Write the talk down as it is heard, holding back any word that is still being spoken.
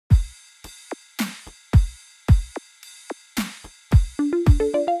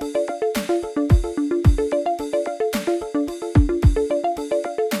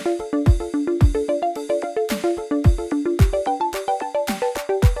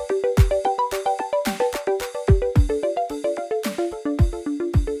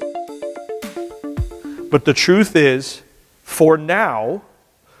But the truth is, for now,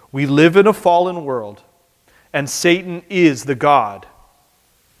 we live in a fallen world, and Satan is the god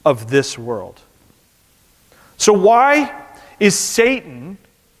of this world. So why is Satan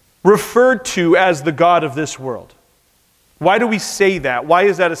referred to as the god of this world? Why do we say that? Why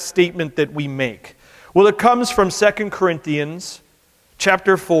is that a statement that we make? Well, it comes from 2 Corinthians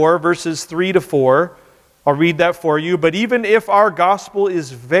chapter 4, verses 3 to 4. I'll read that for you. But even if our gospel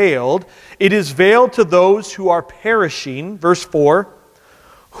is veiled, it is veiled to those who are perishing, verse 4,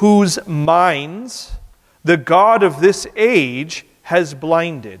 whose minds the God of this age has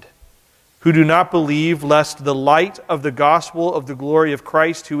blinded, who do not believe, lest the light of the gospel of the glory of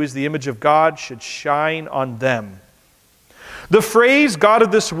Christ, who is the image of God, should shine on them. The phrase God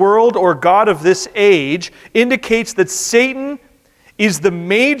of this world or God of this age indicates that Satan is the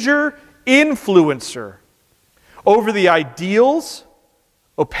major influencer over the ideals,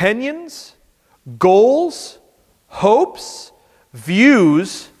 opinions, goals, hopes,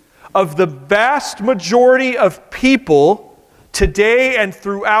 views of the vast majority of people today and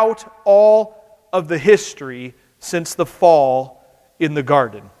throughout all of the history since the fall in the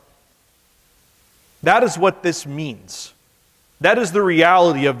garden. That is what this means. That is the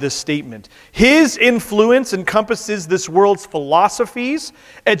reality of this statement. His influence encompasses this world's philosophies,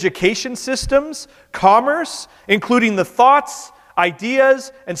 education systems, commerce, including the thoughts,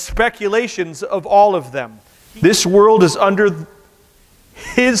 ideas, and speculations of all of them. This world is under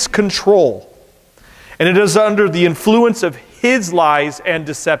his control, and it is under the influence of his lies and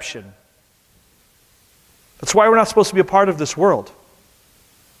deception. That's why we're not supposed to be a part of this world.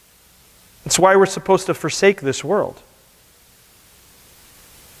 That's why we're supposed to forsake this world.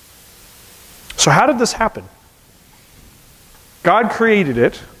 So how did this happen? God created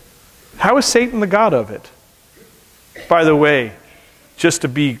it. How is Satan the god of it? By the way, just to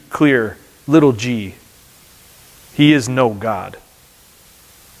be clear, little g, he is no God.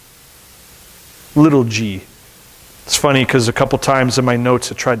 Little g. It's funny because a couple times in my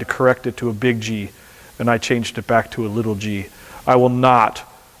notes I tried to correct it to a big G, and I changed it back to a little g. I will not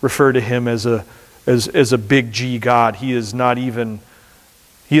refer to him as a big G God. He is not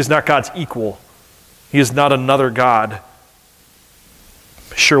God's equal. He is not another God.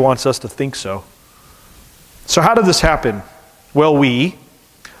 He sure wants us to think so. So how did this happen? Well,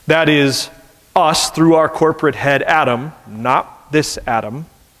 that is us through our corporate head Adam, not this Adam,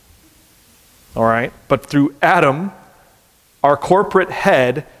 all right, but through Adam, our corporate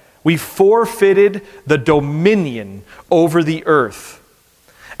head, we forfeited the dominion over the earth,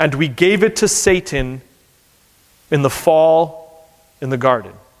 and we gave it to Satan in the fall in the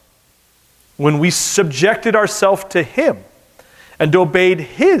garden. When we subjected ourselves to him and obeyed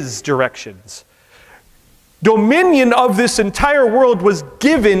his directions, dominion of this entire world was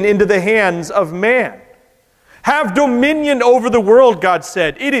given into the hands of man. Have dominion over the world, God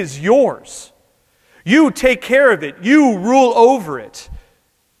said. It is yours. You take care of it. You rule over it.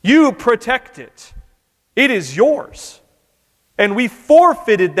 You protect it. It is yours. And we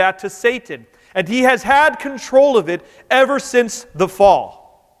forfeited that to Satan. And he has had control of it ever since the fall.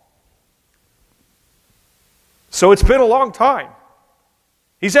 So it's been a long time.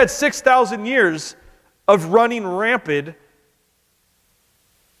 He's had 6,000 years of running rampant.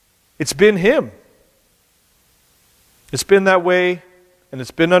 It's been him. It's been that way, and it's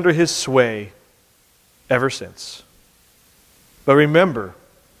been under his sway ever since. But remember,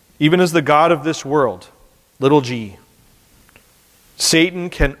 even as the God of this world, little g, Satan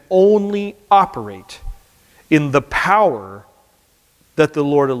can only operate in the power that the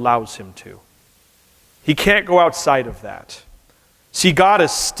Lord allows him to. He can't go outside of that. See, God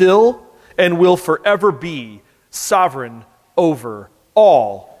is still and will forever be sovereign over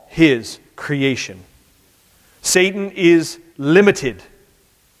all his creation. Satan is limited.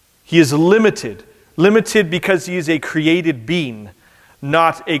 He is limited. Limited because he is a created being,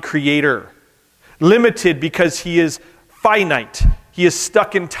 not a creator. Limited because he is finite. He is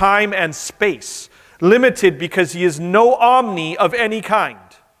stuck in time and space. Limited because he is no omni of any kind.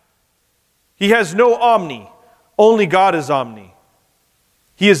 He has no omni. Only God is omni.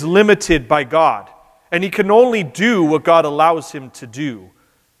 He is limited by God, and he can only do what God allows him to do.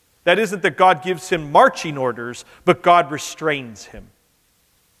 That isn't that God gives him marching orders, but God restrains him.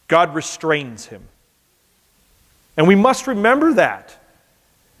 God restrains him. And we must remember that.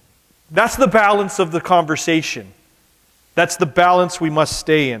 That's the balance of the conversation. That's the balance we must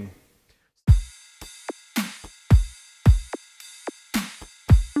stay in.